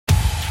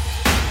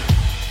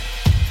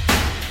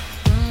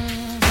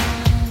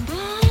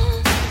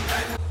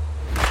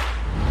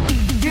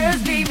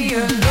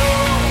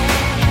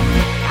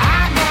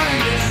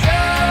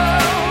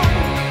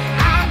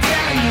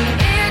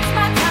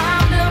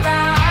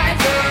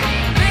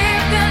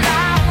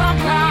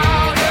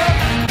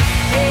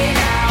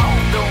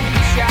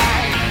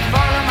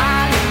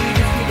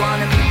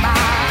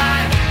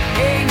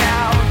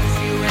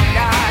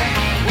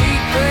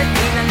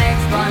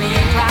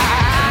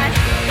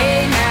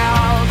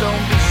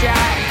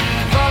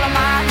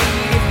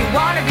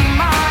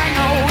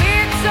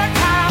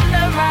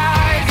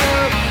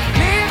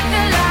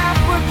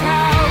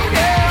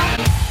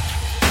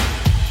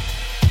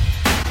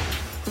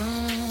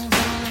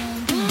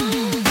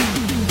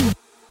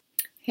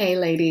Hey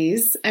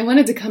ladies, I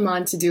wanted to come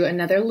on to do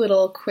another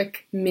little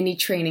quick mini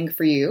training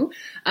for you.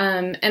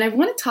 And I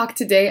want to talk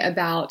today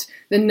about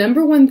the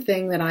number one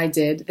thing that I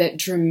did that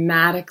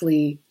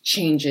dramatically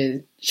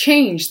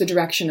changed the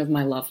direction of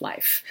my love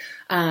life.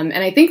 And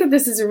I think that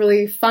this is a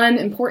really fun,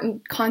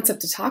 important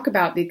concept to talk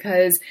about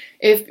because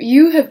if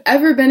you have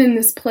ever been in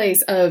this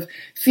place of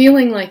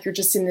feeling like you're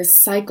just in this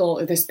cycle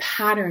or this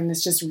pattern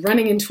that's just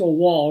running into a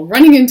wall,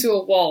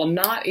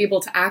 not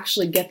able to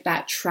actually get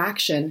that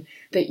traction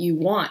that you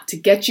want to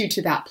get you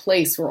to that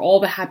place where all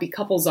the happy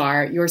couples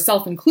are,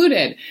 yourself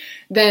included,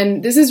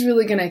 then this is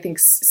really going to, I think,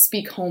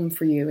 speak home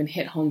for you and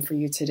hit home for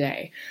you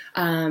today.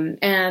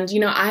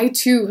 I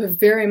too have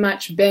very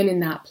much been in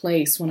that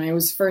place when I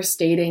was first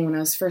dating, when I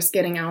was first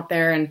getting out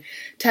there and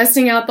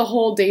testing out the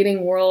whole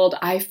dating world.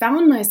 I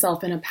found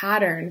myself in a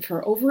pattern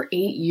for over 8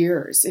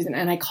 years,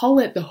 and I call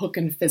it the hook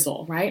and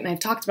fizzle, right? And I've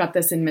talked about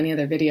this in many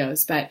other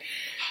videos, but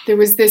there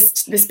was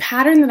this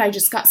pattern that I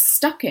just got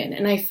stuck in,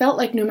 and I felt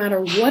like no matter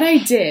what I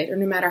did or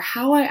no matter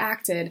how I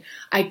acted,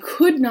 I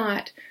could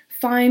not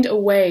find a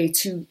way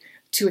to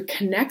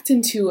connect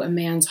into a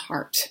man's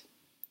heart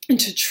and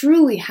to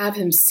truly have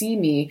him see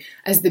me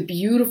as the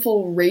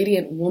beautiful,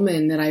 radiant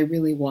woman that I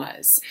really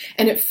was.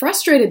 And it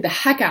frustrated the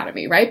heck out of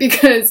me, right?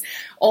 Because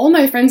all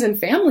my friends and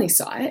family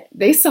saw it.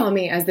 They saw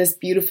me as this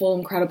beautiful,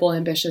 incredible,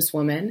 ambitious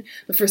woman,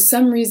 but for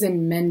some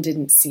reason, men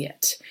didn't see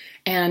it.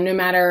 And no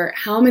matter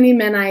how many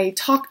men I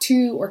talked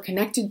to or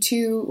connected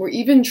to or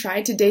even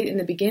tried to date in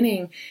the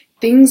beginning,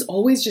 things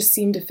always just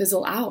seemed to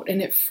fizzle out,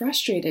 and it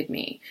frustrated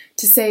me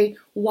to say,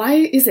 why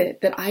is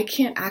it that I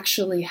can't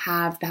actually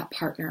have that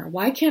partner?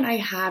 Why can't I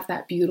have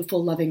that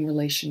beautiful, loving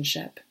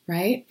relationship,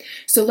 right?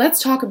 So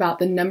let's talk about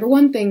the number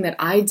one thing that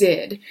I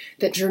did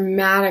that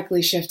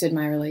dramatically shifted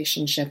my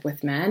relationship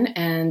with men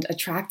and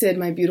attracted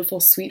my beautiful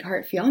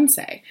sweetheart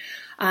fiance.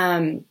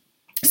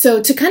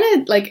 So to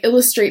kind of like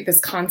illustrate this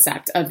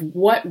concept of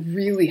what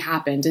really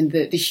happened and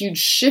the huge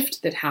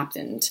shift that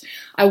happened,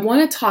 I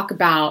want to talk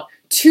about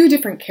two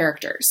different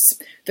characters.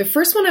 The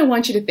first one I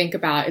want you to think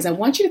about is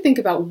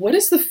what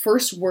is the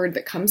first word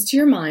that comes to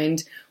your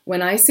mind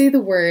when I say the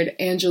word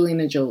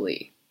Angelina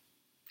Jolie?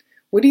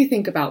 What do you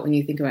think about when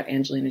you think about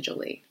Angelina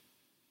Jolie?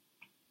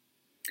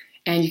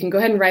 And you can go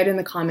ahead and write in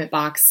the comment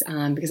box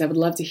because I would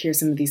love to hear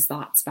some of these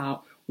thoughts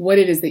about what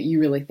it is that you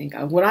really think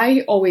of. What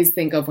I always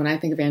think of when I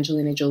think of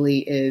Angelina Jolie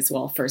is,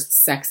 well, first,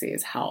 sexy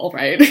as hell,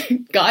 right?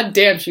 God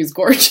damn, she's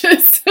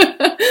gorgeous.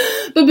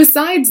 But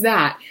besides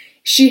that,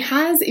 she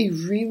has a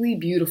really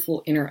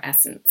beautiful inner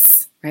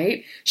essence,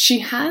 right? She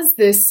has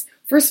this,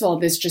 first of all,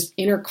 this just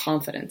inner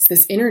confidence,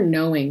 this inner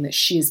knowing that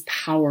she is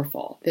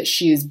powerful, that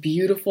she is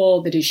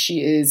beautiful, that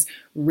she is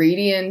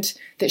radiant,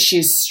 that she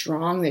is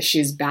strong, that she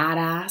is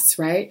badass,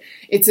 right?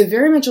 It's a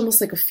very much almost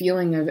like a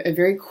feeling of a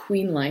very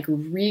queen-like,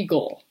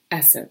 regal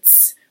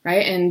essence,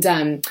 right?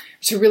 And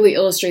to really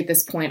illustrate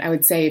this point, I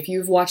would say if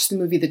you've watched the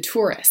movie The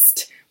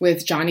Tourist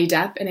with Johnny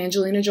Depp and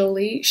Angelina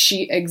Jolie,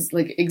 she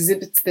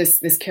exhibits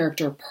this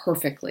character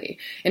perfectly.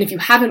 And if you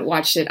haven't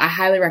watched it, I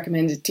highly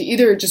recommend it to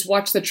either just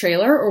watch the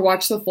trailer or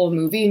watch the full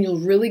movie, and you'll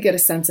really get a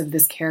sense of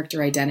this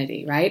character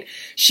identity, right?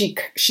 She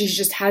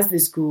just has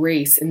this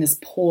grace and this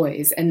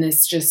poise and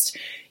this just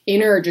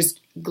inner just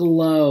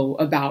glow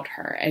about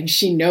her, and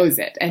she knows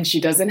it, and she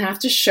doesn't have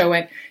to show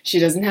it, she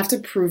doesn't have to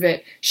prove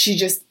it, she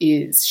just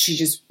is. She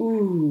just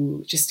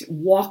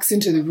walks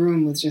into the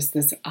room with just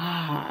this,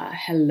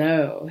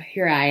 hello,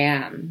 here I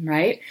am,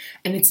 right?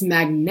 And it's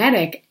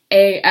magnetic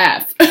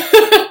AF.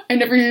 I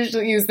never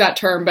usually use that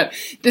term, but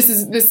this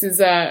is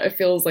it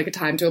feels like a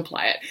time to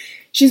apply it.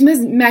 She's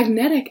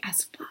magnetic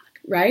as fuck,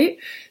 right?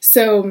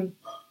 So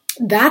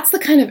that's the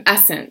kind of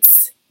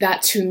essence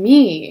that to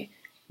me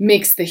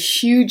makes the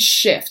huge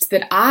shift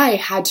that I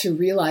had to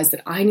realize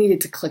that I needed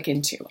to click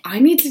into.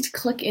 I needed to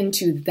click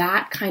into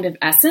that kind of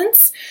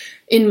essence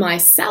in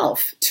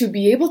myself to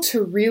be able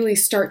to really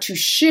start to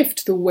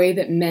shift the way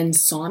that men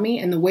saw me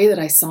and the way that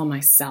I saw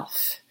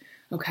myself.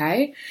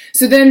 Okay?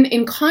 So then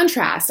in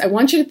contrast, I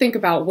want you to think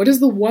about what is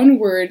the one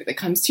word that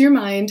comes to your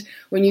mind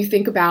when you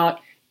think about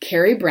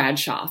Carrie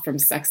Bradshaw from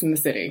Sex and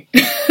the City,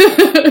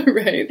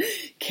 right?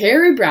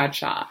 Carrie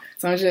Bradshaw.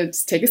 So I want you to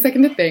just take a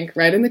second to think,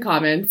 write in the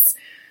comments,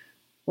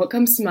 what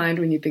comes to mind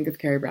when you think of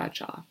Carrie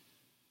Bradshaw?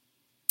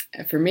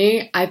 For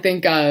me, I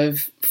think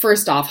of,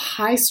 first off,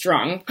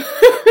 high-strung,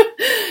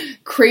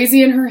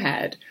 crazy in her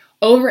head,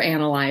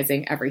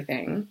 overanalyzing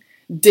everything,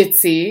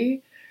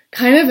 ditzy,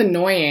 kind of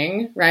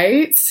annoying,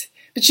 right?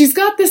 But she's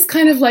got this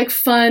kind of like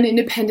fun,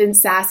 independent,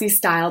 sassy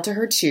style to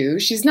her too.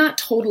 She's not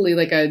totally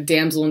like a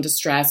damsel in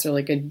distress or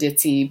like a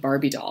ditzy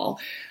Barbie doll,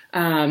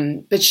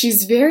 but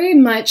she's very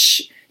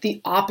much the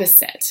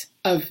opposite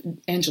of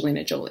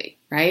Angelina Jolie,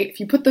 right? If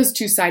you put those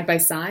two side by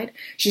side,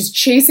 she's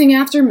chasing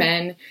after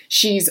men.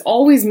 She's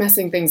always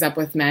messing things up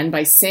with men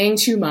by saying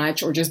too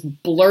much or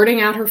just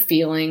blurting out her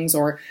feelings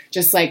or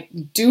just like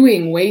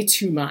doing way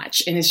too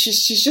much. And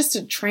she's just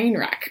a train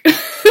wreck,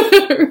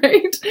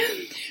 right?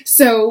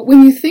 So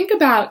when you think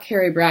about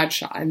Carrie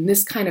Bradshaw and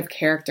this kind of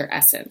character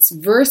essence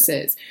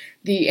versus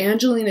the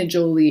Angelina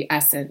Jolie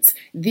essence.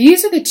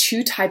 These are the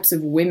two types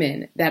of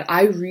women that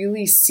I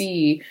really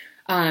see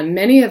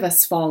many of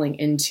us falling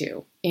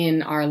into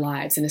in our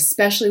lives, and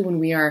especially when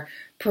we are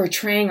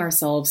portraying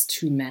ourselves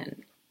to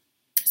men.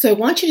 So I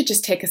want you to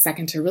just take a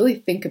second to really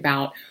think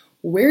about,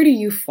 where do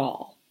you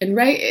fall? And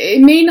right,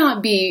 it may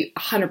not be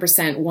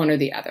 100% one or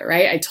the other,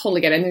 right? I totally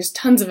get it. And there's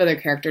tons of other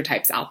character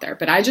types out there,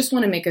 but I just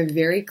want to make a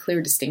very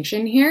clear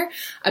distinction here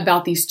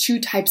about these two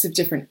types of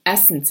different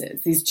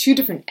essences, these two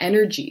different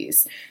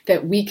energies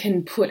that we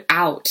can put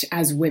out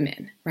as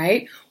women,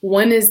 right?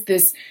 One is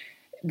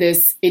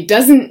she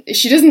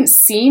doesn't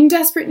seem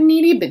desperate and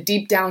needy, but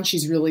deep down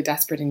she's really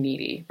desperate and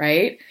needy,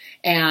 right?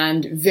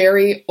 And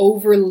very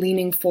over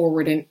leaning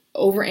forward and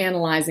over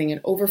analyzing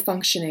and over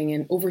functioning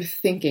and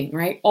overthinking,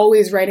 right?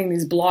 Always writing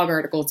these blog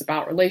articles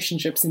about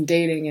relationships and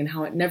dating and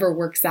how it never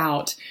works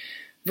out,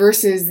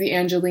 versus the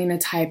Angelina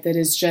type that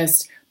is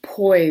just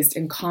poised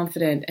and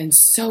confident and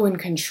so in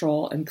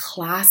control and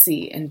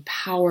classy and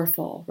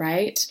powerful,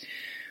 right?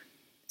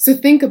 So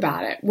think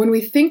about it. When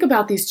we think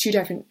about these two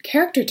different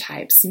character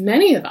types,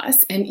 many of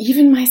us, and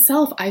even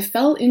myself, I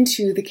fell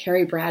into the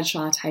Carrie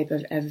Bradshaw type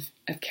of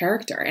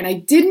character. And I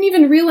didn't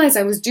even realize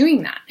I was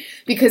doing that,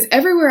 because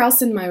everywhere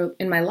else in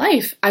my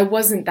life, I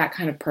wasn't that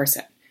kind of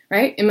person,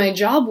 right? In my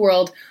job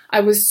world,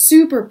 I was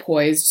super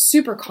poised,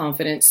 super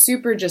confident,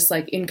 super just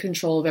like in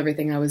control of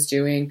everything I was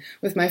doing.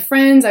 With my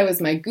friends, I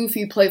was my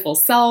goofy, playful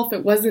self.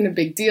 It wasn't a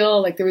big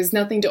deal. Like there was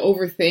nothing to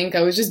overthink.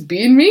 I was just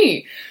being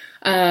me.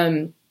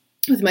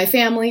 With my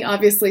family,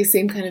 obviously,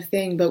 same kind of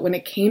thing. But when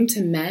it came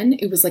to men,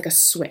 it was like a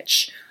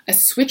switch. A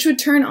switch would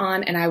turn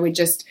on, and I would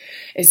just,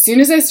 as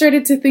soon as I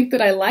started to think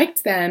that I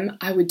liked them,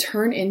 I would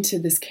turn into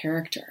this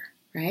character,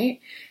 right?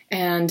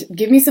 And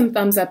give me some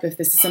thumbs up if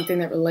this is something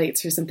that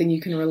relates or something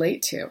you can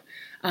relate to.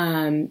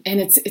 And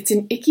it's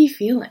an icky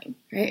feeling,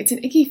 right? It's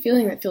an icky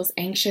feeling that feels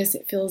anxious.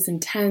 It feels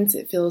intense.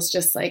 It feels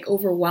just like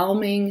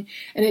overwhelming.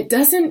 And it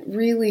doesn't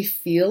really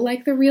feel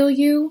like the real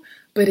you,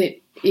 but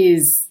it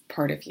is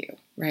part of you,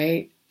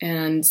 right?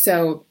 And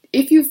so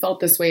if you felt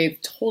this way,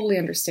 it's totally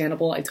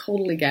understandable. I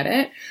totally get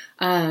it.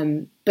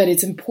 But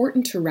it's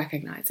important to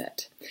recognize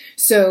it.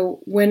 So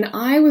when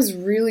I was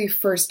really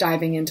first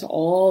diving into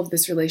all of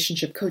this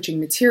relationship coaching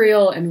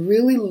material and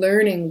really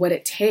learning what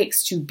it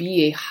takes to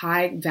be a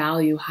high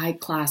value, high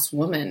class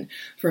woman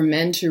for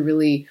men to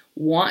really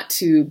want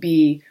to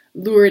be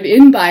lured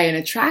in by and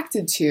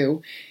attracted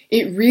to,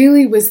 it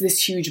really was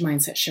this huge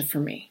mindset shift for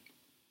me.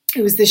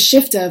 It was this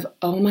shift of,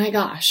 oh my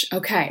gosh,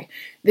 okay,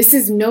 this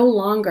is no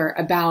longer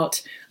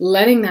about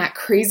letting that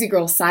crazy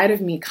girl side of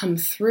me come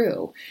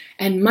through,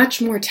 and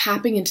much more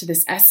tapping into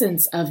this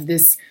essence of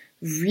this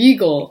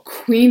regal,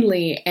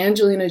 queenly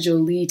Angelina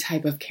Jolie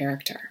type of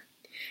character.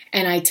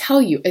 And I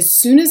tell you, as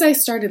soon as I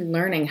started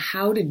learning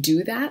how to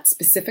do that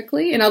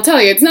specifically, and I'll tell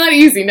you, it's not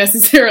easy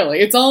necessarily.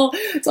 It's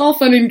all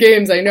fun and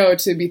games, I know,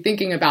 to be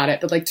thinking about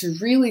it, but like to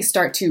really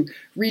start to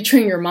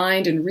retrain your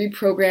mind and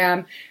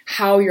reprogram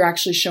how you're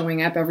actually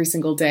showing up every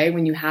single day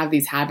when you have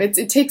these habits.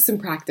 It takes some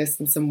practice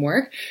and some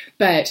work,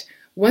 but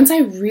once I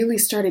really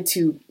started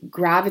to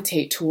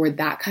gravitate toward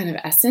that kind of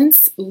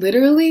essence,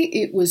 literally,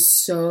 it was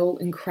so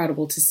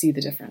incredible to see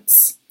the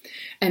difference.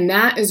 And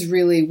that is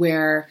really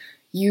where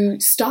you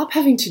stop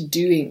having to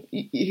do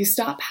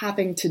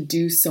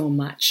so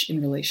much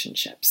in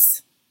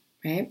relationships,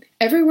 right?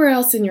 Everywhere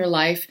else in your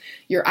life,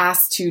 you're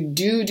asked to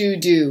do,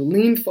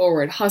 lean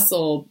forward,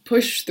 hustle,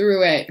 push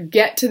through it,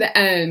 get to the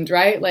end,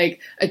 right?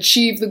 Like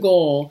achieve the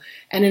goal.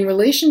 And in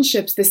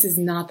relationships, this is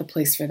not the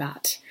place for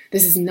that.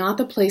 This is not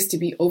the place to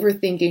be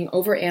overthinking,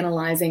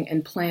 overanalyzing,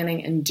 and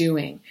planning and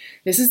doing.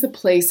 This is the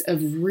place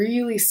of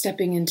really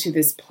stepping into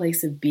this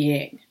place of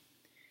being.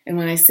 And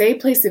when I say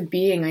place of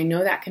being, I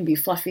know that can be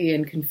fluffy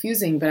and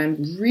confusing, but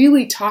I'm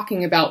really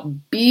talking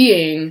about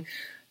being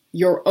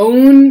your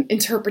own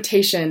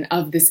interpretation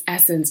of this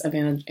essence of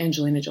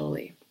Angelina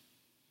Jolie,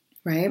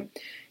 right?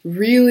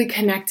 Really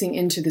connecting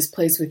into this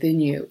place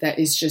within you that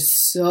is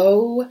just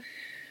so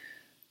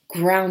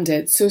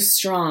grounded, so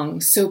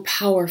strong, so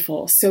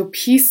powerful, so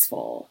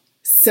peaceful,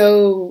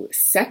 so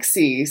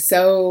sexy,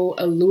 so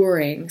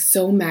alluring,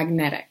 so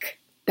magnetic,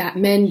 that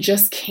men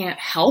just can't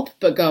help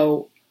but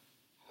go,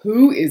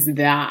 who is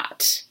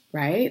that,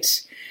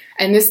 right?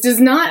 And this does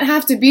not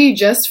have to be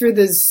just for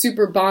the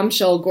super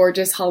bombshell,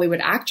 gorgeous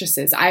Hollywood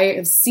actresses. I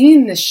have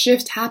seen this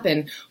shift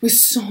happen with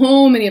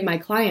so many of my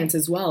clients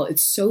as well.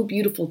 It's so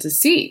beautiful to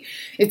see.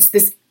 It's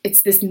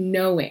this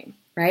knowing,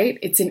 right?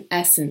 It's an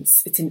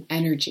essence. It's an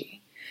energy.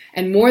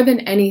 And more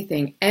than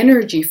anything,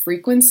 energy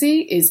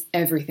frequency is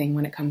everything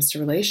when it comes to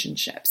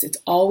relationships. It's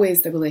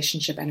always the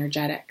relationship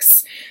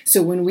energetics.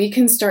 So when we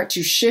can start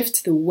to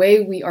shift the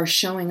way we are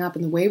showing up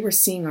and the way we're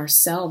seeing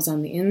ourselves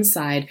on the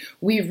inside,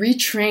 we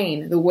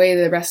retrain the way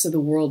the rest of the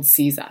world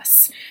sees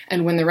us.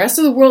 And when the rest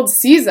of the world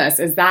sees us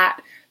as that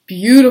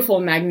beautiful,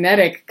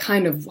 magnetic,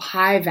 kind of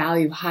high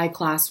value, high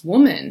class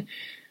woman,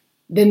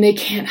 then they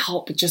can't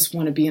help but just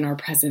want to be in our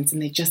presence,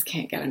 and they just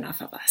can't get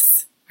enough of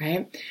us.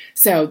 Right?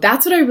 So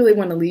that's what I really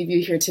want to leave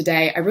you here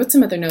today. I wrote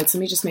some other notes. Let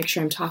me just make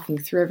sure I'm talking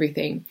through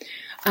everything.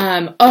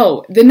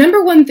 The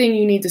number one thing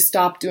you need to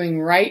stop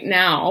doing right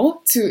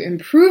now to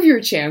improve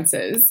your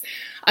chances,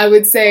 I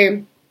would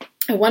say,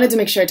 I wanted to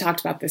make sure I talked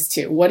about this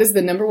too. What is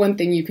the number one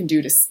thing you can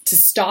do to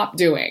stop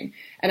doing?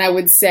 And I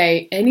would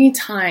say any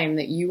time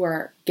that you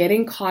are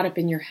getting caught up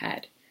in your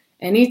head,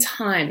 any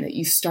time that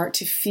you start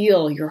to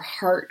feel your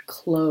heart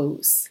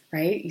close,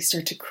 right? You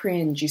start to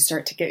cringe, you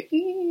start to get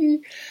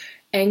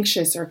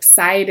anxious or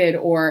excited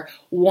or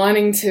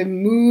wanting to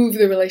move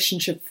the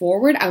relationship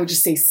forward, I would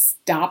just say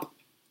stop.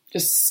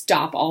 Just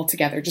stop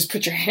altogether. Just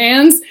put your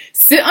hands,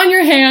 sit on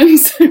your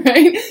hands,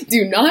 right?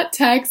 Do not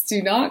text,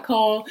 do not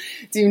call,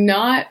 do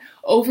not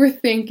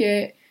overthink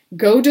it.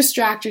 Go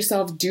distract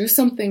yourself, do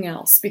something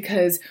else.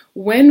 Because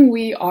when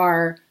we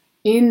are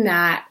in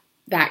that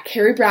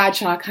Carrie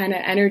Bradshaw kind of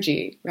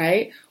energy,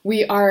 right?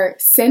 We are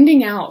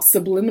sending out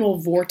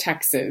subliminal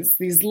vortexes,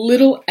 these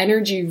little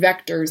energy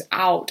vectors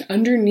out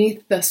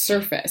underneath the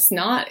surface.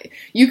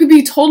 You could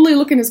be totally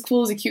looking as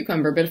cool as a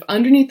cucumber, but if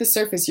underneath the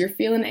surface you're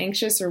feeling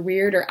anxious or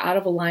weird or out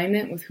of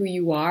alignment with who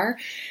you are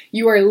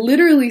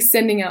literally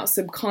sending out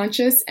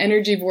subconscious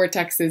energy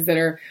vortexes that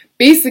are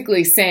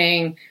basically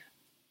saying,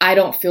 I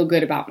don't feel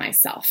good about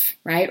myself,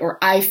 right? Or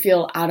I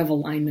feel out of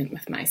alignment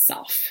with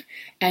myself.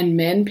 And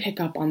men pick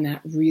up on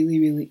that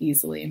really, really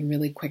easily and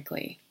really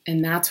quickly.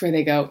 And that's where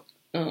they go,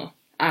 oh,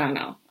 I don't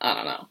know,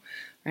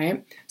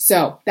 right?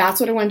 So that's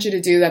what I want you to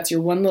do. That's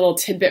your one little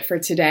tidbit for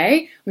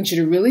today. I want you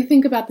to really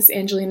think about this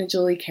Angelina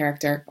Jolie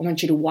character. I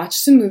want you to watch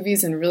some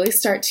movies and really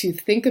start to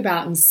think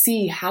about and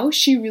see how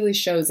she really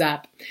shows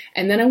up.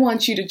 And then I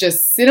want you to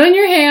just sit on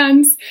your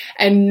hands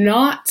and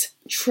not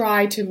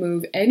try to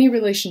move any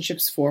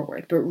relationships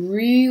forward, but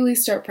really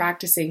start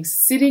practicing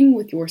sitting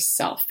with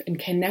yourself and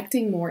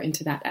connecting more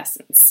into that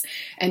essence.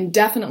 And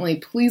definitely,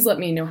 please let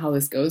me know how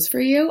this goes for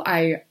you.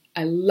 I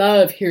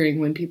love hearing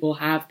when people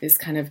have this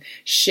kind of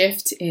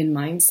shift in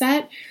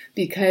mindset,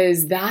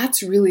 because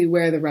that's really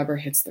where the rubber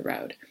hits the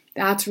road.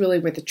 That's really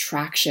where the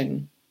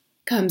traction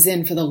comes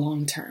in for the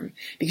long term,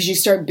 because you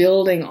start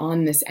building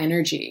on this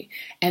energy,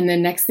 and the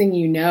next thing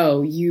you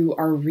know, you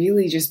are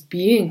really just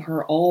being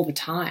her all the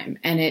time,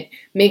 and it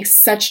makes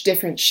such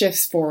different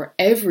shifts for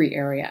every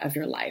area of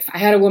your life. I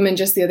had a woman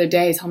just the other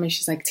day tell me,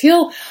 she's like,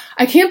 Teal,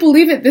 I can't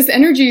believe it. This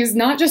energy is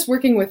not just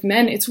working with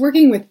men, it's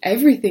working with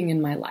everything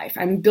in my life.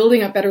 I'm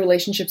building up better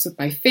relationships with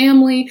my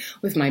family,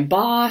 with my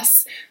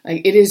boss.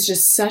 Like, it is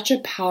just such a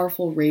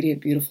powerful,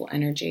 radiant, beautiful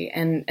energy,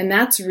 and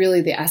that's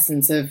really the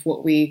essence of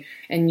what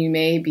and you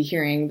may be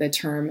hearing the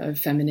term of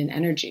feminine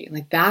energy.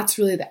 Like, that's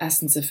really the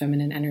essence of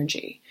feminine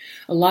energy.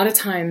 A lot of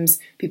times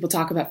people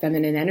talk about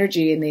feminine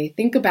energy and they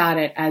think about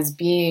it as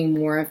being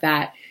more of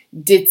that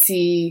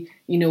ditzy,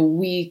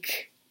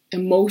 weak,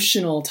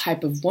 emotional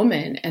type of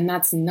woman. And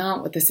that's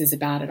not what this is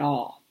about at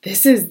all.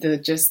 This is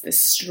just the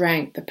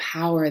strength, the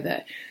power,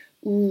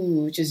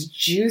 just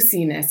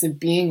juiciness of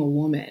being a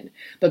woman,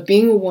 but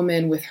being a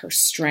woman with her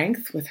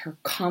strength, with her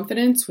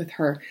confidence, with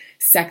her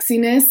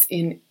sexiness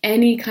in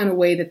any kind of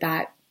way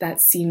that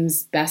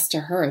seems best to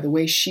her, the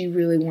way she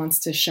really wants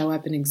to show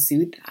up and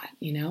exude that,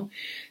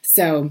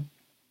 So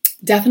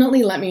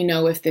definitely let me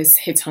know if this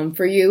hits home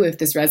for you, if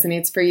this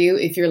resonates for you,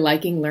 if you're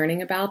liking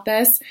learning about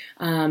this.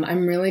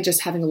 I'm really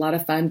just having a lot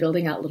of fun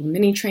building out little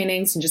mini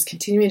trainings and just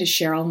continuing to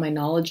share all my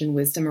knowledge and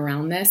wisdom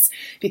around this,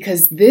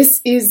 because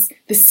this is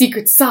the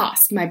secret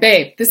sauce, my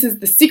babe. This is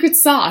the secret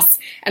sauce,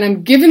 and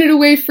I'm giving it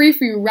away free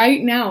for you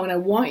right now. And I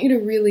want you to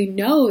really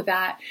know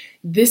that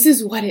this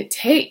is what it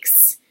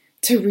takes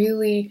to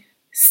really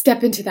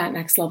step into that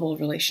next level of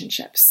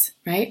relationships,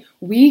 right?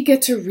 We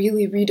get to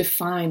really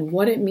redefine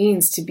what it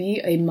means to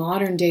be a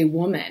modern day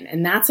woman.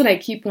 And that's what I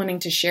keep wanting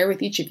to share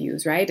with each of you,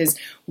 right? Is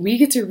we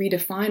get to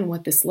redefine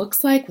what this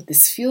looks like, what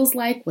this feels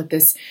like, what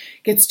this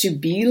gets to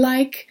be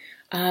like.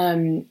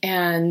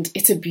 And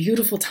it's a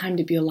beautiful time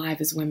to be alive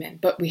as women,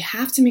 but we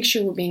have to make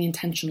sure we're being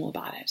intentional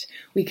about it.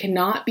 We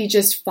cannot be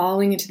just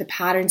falling into the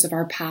patterns of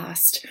our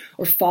past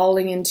or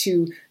falling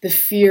into the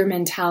fear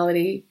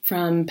mentality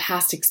from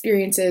past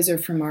experiences or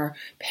from our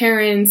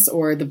parents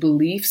or the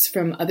beliefs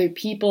from other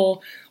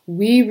people.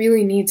 We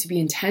really need to be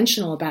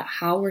intentional about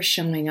how we're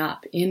showing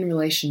up in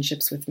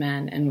relationships with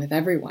men and with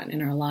everyone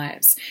in our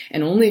lives.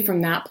 And only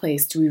from that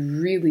place do we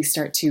really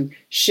start to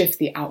shift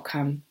the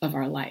outcome of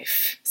our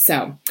life.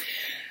 So,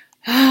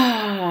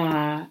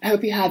 I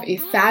hope you have a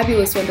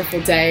fabulous,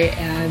 wonderful day,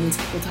 and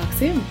we'll talk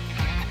soon.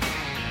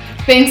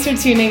 Thanks for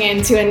tuning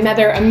in to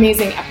another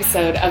amazing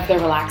episode of the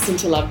Relaxing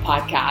to Love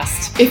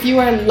podcast. If you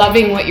are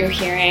loving what you're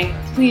hearing,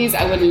 please,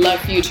 I would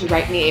love for you to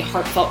write me a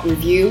heartfelt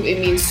review. It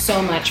means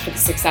so much for the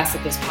success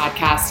of this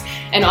podcast.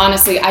 And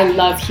honestly, I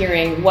love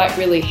hearing what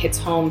really hits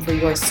home for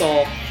your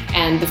soul.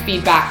 And the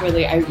feedback,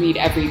 really, I read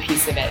every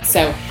piece of it.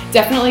 So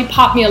definitely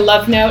pop me a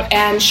love note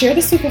and share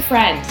this with a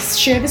friend.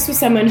 Share this with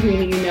someone who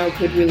you know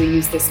could really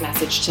use this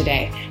message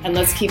today. And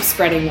let's keep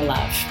spreading the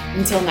love.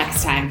 Until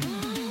next time.